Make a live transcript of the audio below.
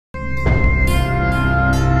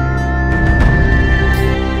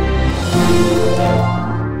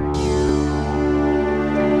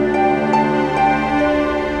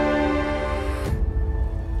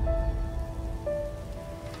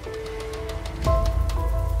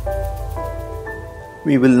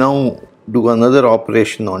We will now do another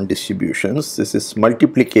operation on distributions. This is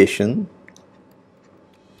multiplication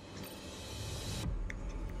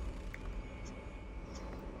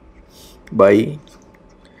by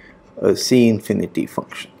a C infinity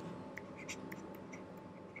function.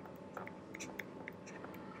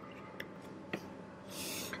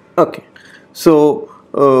 Okay, so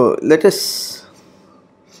let us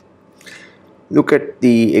look at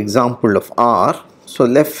the example of R. So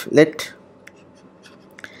let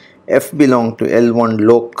f belong to L1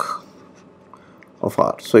 loc of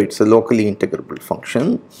R. So it is a locally integrable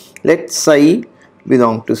function. Let psi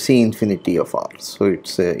belong to C infinity of R. So it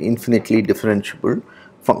is an infinitely differentiable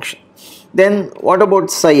function. Then what about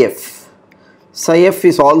psi f? Psi f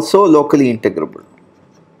is also locally integrable,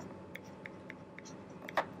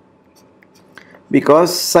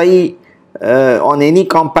 because psi on any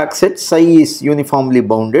compact set, psi is uniformly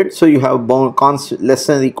bounded. So you have bound constant less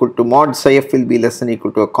than or equal to mod psi f will be less than or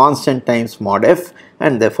equal to a constant times mod f,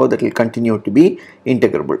 and therefore that will continue to be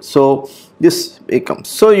integrable. So this becomes,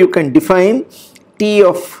 so you can define T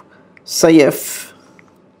of psi f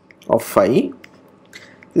of phi.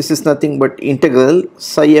 This is nothing but integral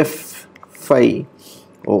psi f phi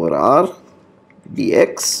over R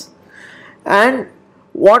dx, and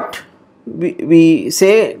what we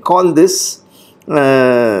say, call this,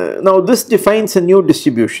 now this defines a new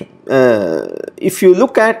distribution. If you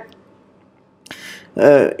look at,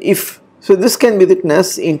 so this can be written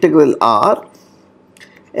as integral R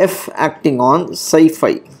f acting on psi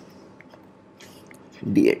phi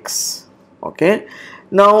dx. Okay,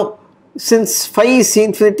 now since phi is C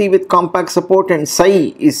infinity with compact support and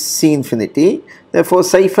psi is C infinity, therefore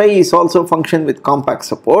psi phi is also a function with compact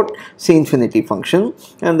support, C infinity function,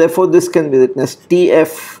 and therefore this can be written as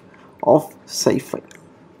Tf of psi phi.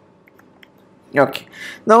 Okay,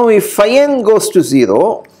 now if phi n goes to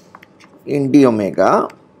 0 in d omega,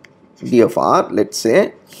 d of R, let us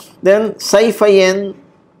say, then psi phi n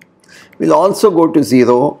will also go to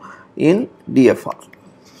 0 in d of R.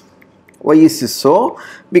 Why is this so?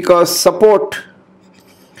 Because support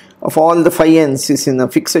of all the phi n's is in a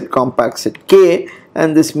fixed compact set K,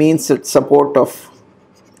 and this means that support of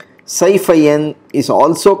psi phi n is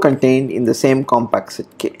also contained in the same compact set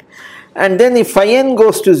K. And then if phi n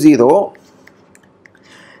goes to 0,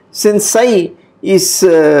 since psi is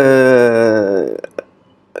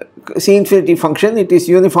C infinity function, it is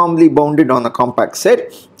uniformly bounded on a compact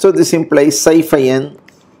set. So this implies psi phi n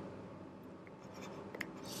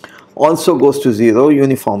also goes to 0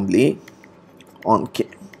 uniformly on K.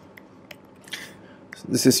 So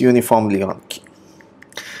this is uniformly on K.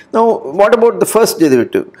 Now what about the first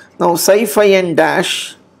derivative? Now psi phi n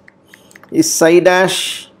dash is psi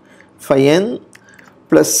dash phi n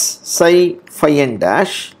plus psi phi n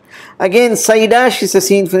dash. Again, psi dash is a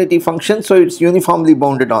C infinity function, so it is uniformly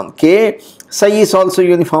bounded on K. Psi is also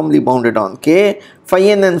uniformly bounded on K. Phi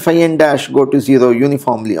n and phi n dash go to 0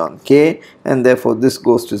 uniformly on K, and therefore this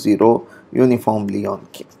goes to 0 uniformly on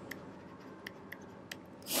K.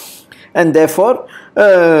 And therefore,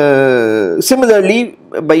 similarly,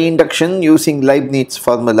 by induction using Leibniz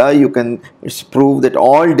formula, you can prove that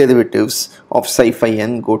all derivatives of psi phi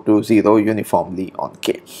n go to 0 uniformly on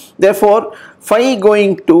K. Therefore, phi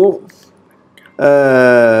going to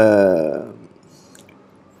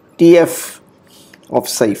Tf of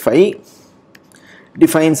psi phi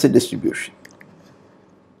defines a distribution,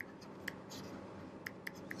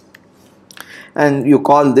 and you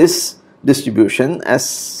call this distribution as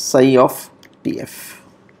psi of Tf,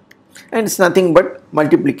 and it's nothing but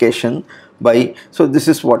multiplication by, so this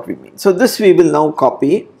is what we mean. So this we will now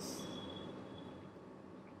copy.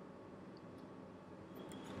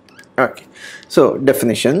 Okay, so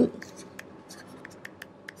definition: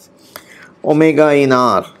 omega in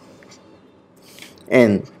R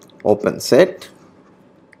n open set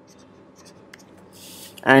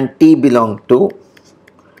and T belong to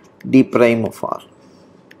d prime of R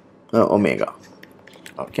omega,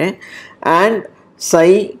 okay, and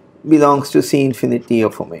psi belongs to C infinity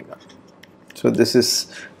of omega. So this is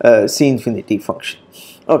a C infinity function.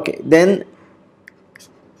 Okay, then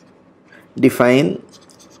define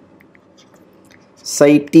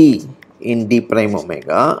psi t in d prime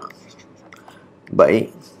omega by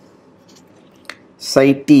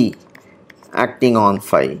psi t acting on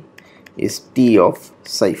phi is T of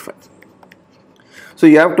psi phi. So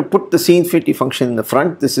you have to put the C infinity function in the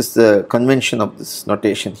front. This is the convention of this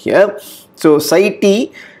notation here. So psi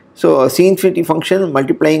t, so a C infinity function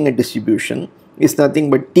multiplying a distribution is nothing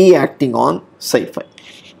but T acting on psi phi.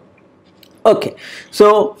 Okay,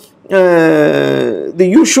 so the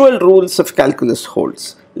usual rules of calculus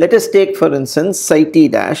holds. Let us take for instance psi t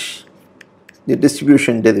dash the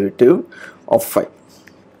distribution derivative of phi.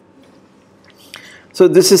 So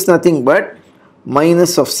this is nothing but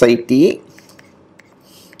minus of psi t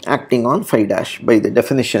acting on phi dash by the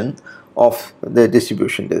definition of the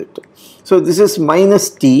distribution derivative. So this is minus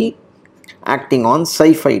t acting on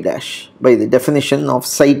psi phi dash by the definition of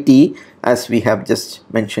psi t as we have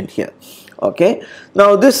just mentioned here. Okay.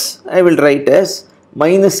 Now this I will write as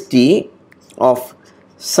minus t of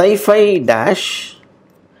psi phi dash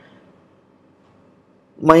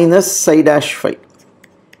minus psi dash phi.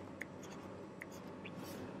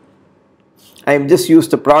 I have just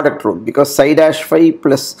used the product rule because psi dash phi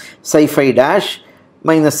plus psi phi dash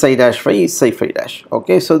minus psi dash phi is psi phi dash.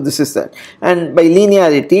 Okay, so this is that, and by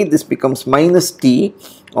linearity this becomes minus t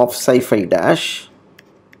of psi phi dash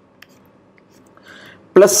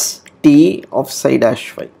plus t of psi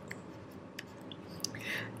dash phi.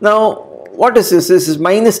 Now what is this? This is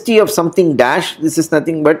minus t of something dash. This is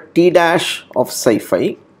nothing but t dash of psi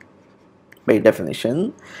phi by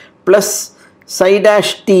definition plus psi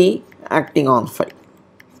dash t acting on phi.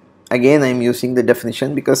 Again I am using the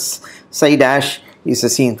definition because psi dash is a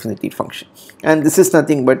C infinity function, and this is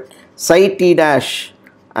nothing but psi t dash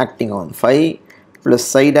acting on phi plus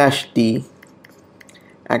psi dash t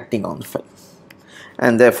acting on phi,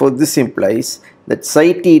 and therefore this implies that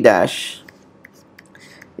psi t dash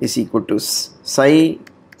is equal to psi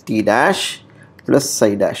t dash plus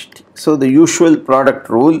psi dash t. So the usual product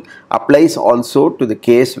rule applies also to the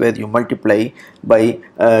case where you multiply by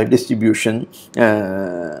distribution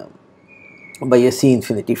by a C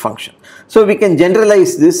infinity function. So we can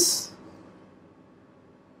generalize this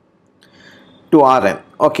to Rn.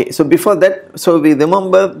 Okay, so before that, so we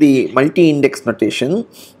remember the multi-index notation.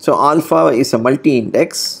 So alpha is a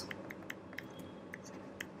multi-index,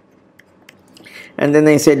 and then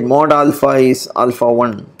I said mod alpha is alpha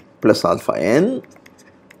 1 plus alpha n,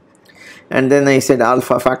 and then I said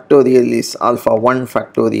alpha factorial is alpha 1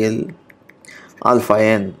 factorial alpha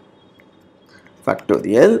n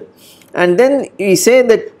factorial, and then we say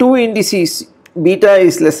that two indices beta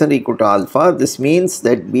is less than or equal to alpha. This means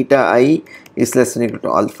that beta I is less than or equal to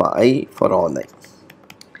alpha I for all I,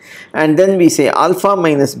 and then we say alpha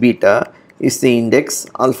minus beta is the index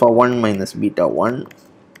alpha 1 minus beta 1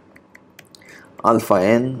 alpha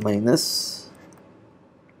n minus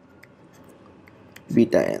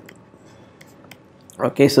beta n.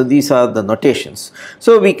 Okay, so these are the notations.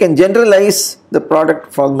 So we can generalize the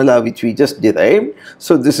product formula which we just derived.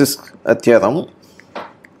 So this is a theorem.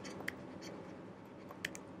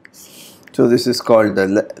 So this is called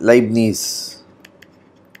the Leibniz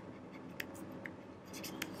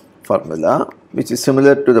formula, which is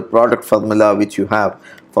similar to the product formula which you have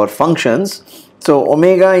for functions. So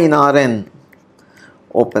omega in Rn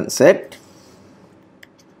open set,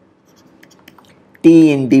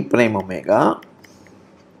 t in d prime omega,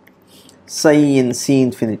 psi in C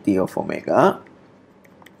infinity of omega,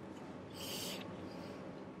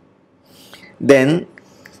 then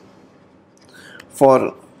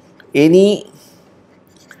for any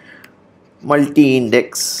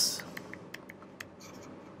multi-index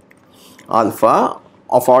alpha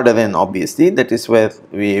of order n, obviously that is where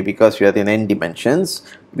we, because we are in n dimensions,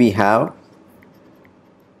 we have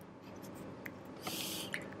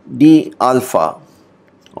d alpha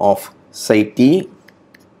of psi t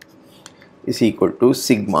is equal to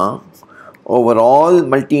sigma over all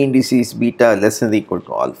multi-indices beta less than or equal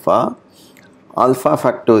to alpha, alpha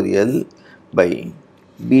factorial by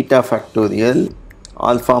beta factorial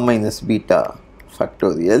alpha minus beta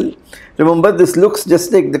factorial. Remember, this looks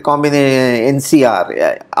just like the combination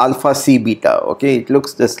NCR, alpha C beta. Okay, it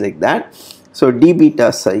looks just like that. So d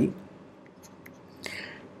beta psi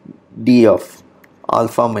d of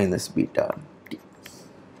alpha minus beta t.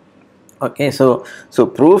 Okay, so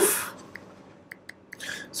proof.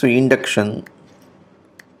 So induction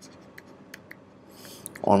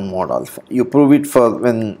on mod alpha. You prove it for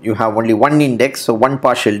when you have only one index, so one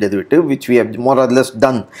partial derivative, which we have more or less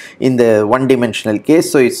done in the one dimensional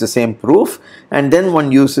case. So it's the same proof, and then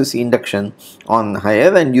one uses induction on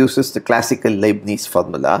higher and uses the classical Leibniz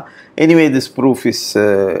formula. Anyway, this proof is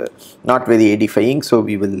not very edifying, so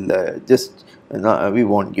we will we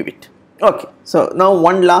won't give it. Okay, so now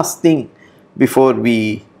one last thing before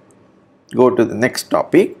we go to the next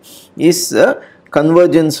topic is the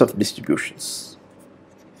convergence of distributions.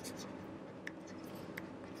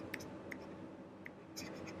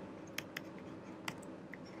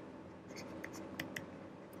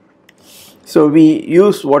 So we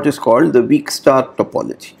use what is called the weak star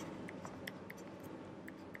topology.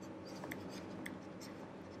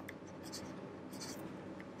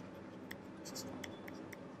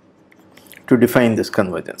 to define this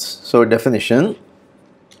convergence. So definition: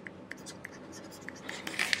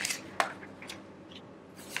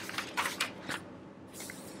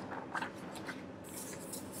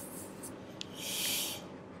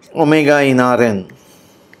 omega in Rn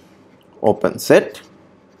open set,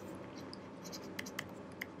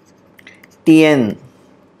 Tn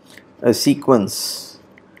a sequence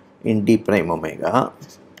in d prime omega,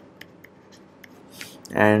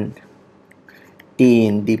 and T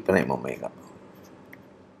in d prime omega.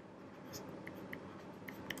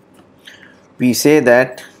 We say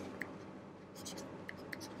that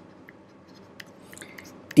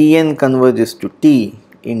Tn converges to T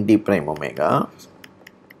in d prime omega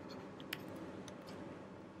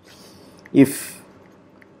if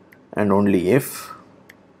and only if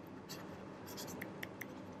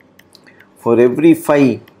for every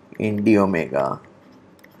phi in d omega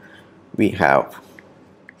we have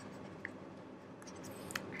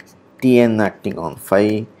Tn acting on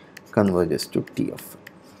phi converges to T of phi.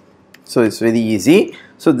 So it's very easy.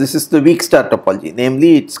 So this is the weak star topology,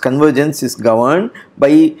 namely its convergence is governed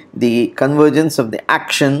by the convergence of the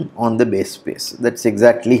action on the base space. That's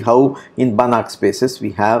exactly how in Banach spaces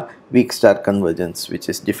we have weak star convergence, which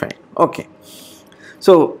is defined. Okay.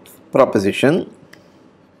 So proposition.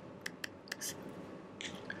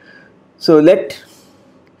 So let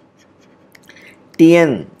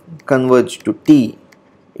Tn converge to T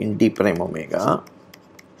in d prime omega,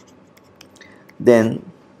 then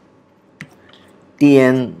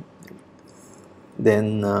Tn,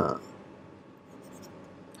 then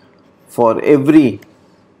for every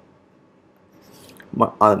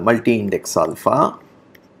multi-index alpha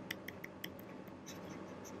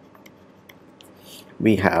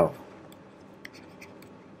we have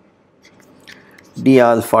d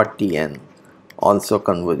alpha Tn also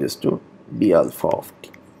converges to d alpha of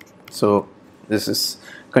T. So this is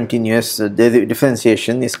continuous, the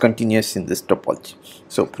differentiation is continuous in this topology.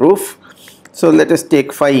 So proof. So let us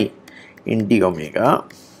take phi in d omega.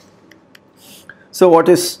 So what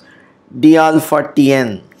is d alpha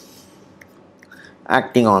Tn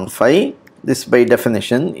acting on phi? This by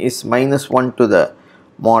definition is minus 1 to the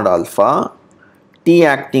mod alpha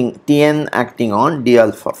Tn acting on d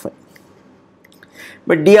alpha phi.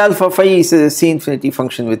 But d alpha phi is a C infinity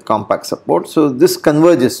function with compact support. So this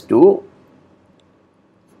converges to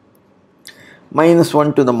minus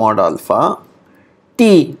 1 to the mod alpha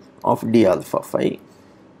T of d alpha phi,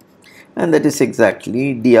 and that is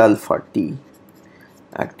exactly d alpha T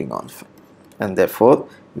acting on phi, and therefore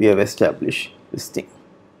we have established this thing.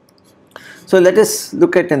 So let us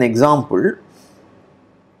look at an example.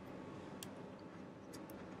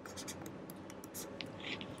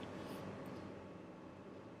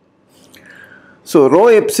 So rho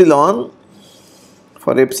epsilon,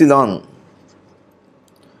 for epsilon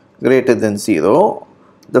greater than 0,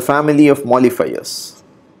 the family of mollifiers.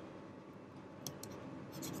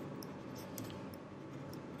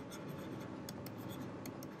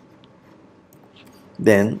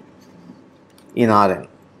 Then in Rn,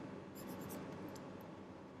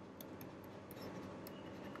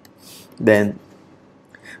 then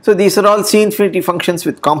so these are all C infinity functions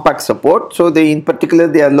with compact support. So they, in particular,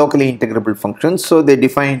 they are locally integrable functions. So they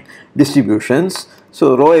define distributions.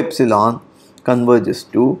 So rho epsilon converges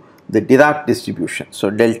to the Dirac distribution. So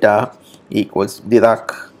delta equals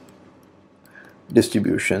Dirac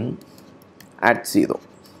distribution at 0.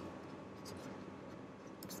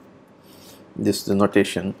 This is the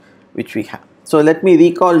notation which we have. So let me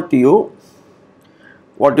recall to you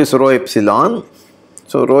what is rho epsilon.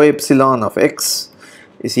 So rho epsilon of x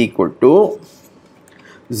is equal to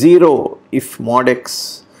 0 if mod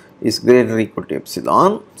x is greater or equal to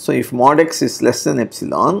epsilon. So if mod x is less than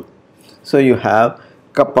epsilon, so you have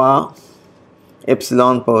kappa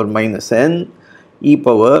epsilon power minus n e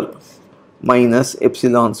power minus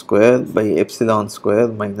epsilon square by epsilon square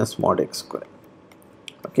minus mod x square.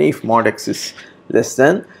 Okay, if mod x is less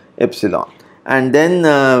than epsilon, and then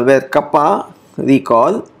where kappa,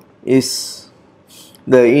 recall, is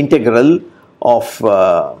the integral of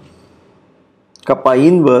kappa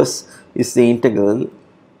inverse is the integral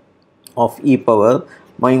of e power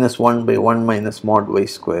minus 1 by 1 minus mod y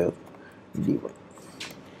square dy,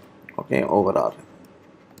 okay, over R.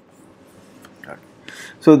 Okay.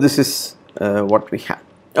 So this is what we have.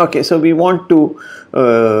 Okay, so we want to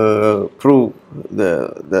prove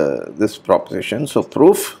this proposition. So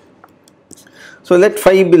proof. So let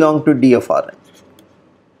phi belong to d of Rn.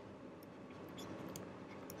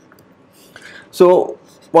 So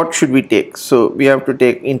what should we take? So we have to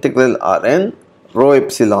take integral Rn rho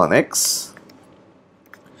epsilon x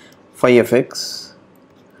phi of x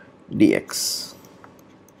dx.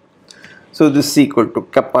 So So this is equal to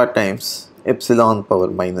kappa times epsilon power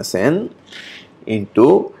minus n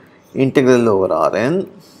into integral over Rn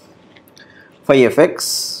phi f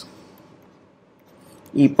x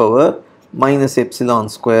e power minus epsilon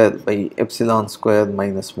square by epsilon square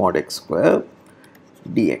minus mod x square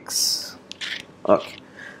dx. Okay.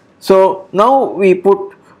 So now we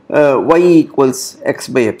put y equals x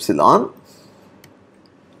by epsilon.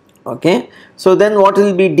 Okay. So then what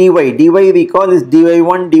will be dy? Dy recall is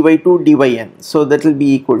dy1, dy2, dyn. So that will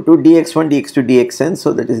be equal to dx1, dx2, dxn.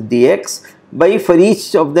 So that is dx by, for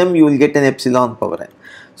each of them you will get an epsilon power n.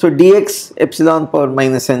 So dx epsilon power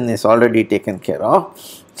minus n is already taken care of.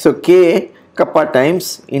 So k kappa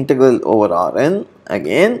times integral over Rn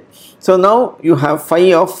again. So now you have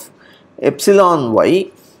phi of epsilon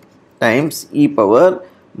y times e power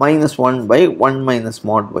minus 1 by 1 minus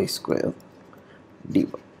mod y square dy.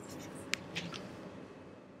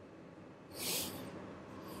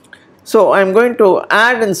 So I am going to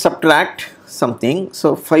add and subtract something.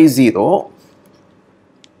 So phi 0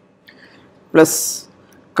 plus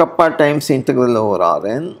kappa times integral over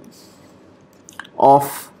Rn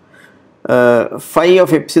of phi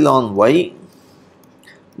of epsilon y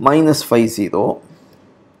minus phi 0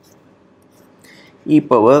 e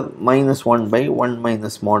power minus 1 by 1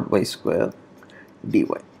 minus mod y square dy.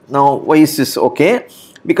 Now why is this okay?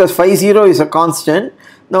 Because phi 0 is a constant.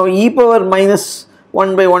 Now e power minus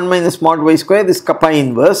 1 by 1 minus mod y square is kappa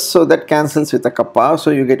inverse, so that cancels with a kappa, so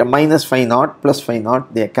you get a minus phi naught plus phi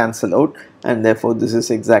naught, they cancel out, and therefore this is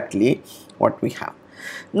exactly what we have.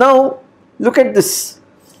 Now look at this,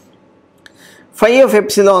 phi of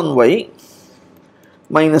epsilon y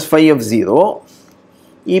minus phi of 0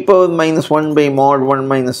 e power minus 1 by mod 1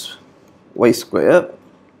 minus y square.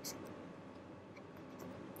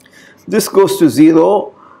 This goes to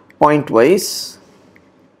 0 pointwise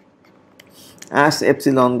as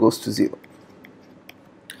epsilon goes to 0.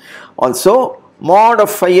 Also mod of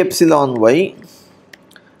phi epsilon y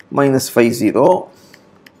minus phi 0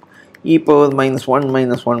 e power minus 1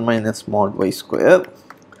 minus mod y square.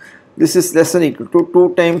 This is less than or equal to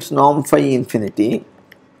 2 times norm phi infinity.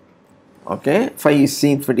 Okay, phi is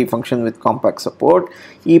C infinity function with compact support,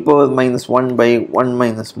 e power minus 1 by 1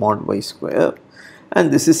 minus mod y square,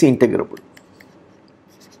 and this is integrable.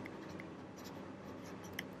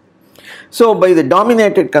 So by the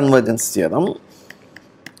dominated convergence theorem,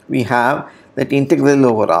 we have that integral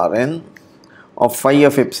over Rn of phi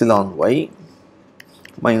of epsilon y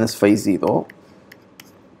minus phi 0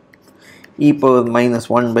 e power minus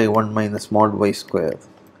 1 by 1 minus mod y square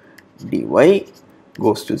dy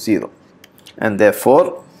goes to 0, and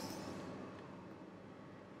therefore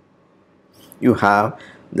you have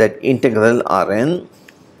that integral Rn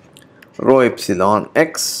rho epsilon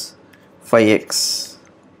x phi x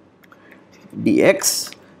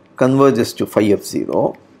dx converges to phi of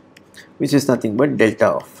 0, which is nothing but delta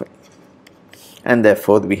of phi, and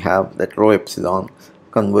therefore we have that rho epsilon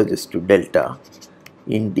converges to delta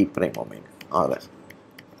in d prime omega Rn.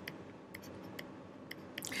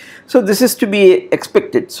 So this is to be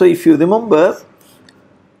expected. So if you remember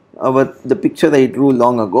the picture I drew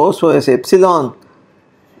long ago, so as epsilon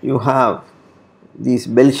you have these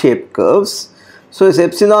bell-shaped curves. So as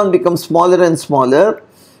epsilon becomes smaller and smaller,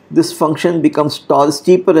 this function becomes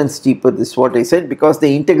steeper and steeper. This is what I said, because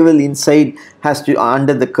the integral inside has to,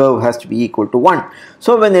 under the curve, has to be equal to 1.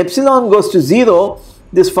 So when epsilon goes to 0,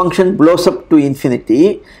 this function blows up to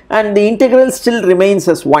infinity, and the integral still remains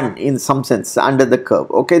as 1 in some sense under the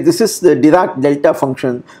curve. Okay, this is the Dirac delta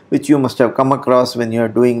function which you must have come across when you are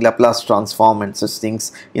doing Laplace transform and such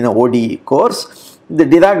things in a ODE course. The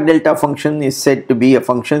Dirac delta function is said to be a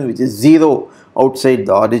function which is 0 outside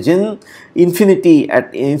the origin,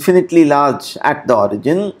 infinitely large at the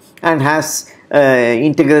origin, and has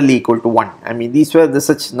integral equal to 1. I mean, these were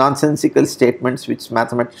such nonsensical statements which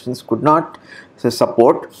mathematicians could not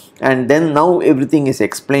support, and then now everything is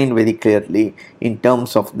explained very clearly in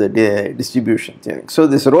terms of the distribution theory. So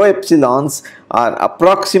this rho epsilons are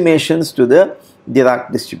approximations to the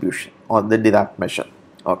Dirac distribution or the Dirac measure.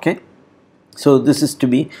 Okay, so this is to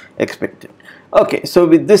be expected. Okay, so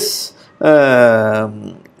with this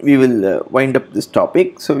we will wind up this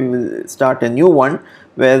topic. So we will start a new one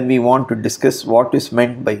where we want to discuss what is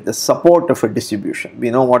meant by the support of a distribution.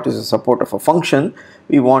 We know what is the support of a function.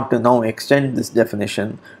 We want to now extend this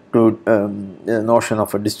definition to the notion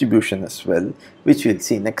of a distribution as well, which we will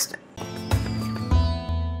see next time.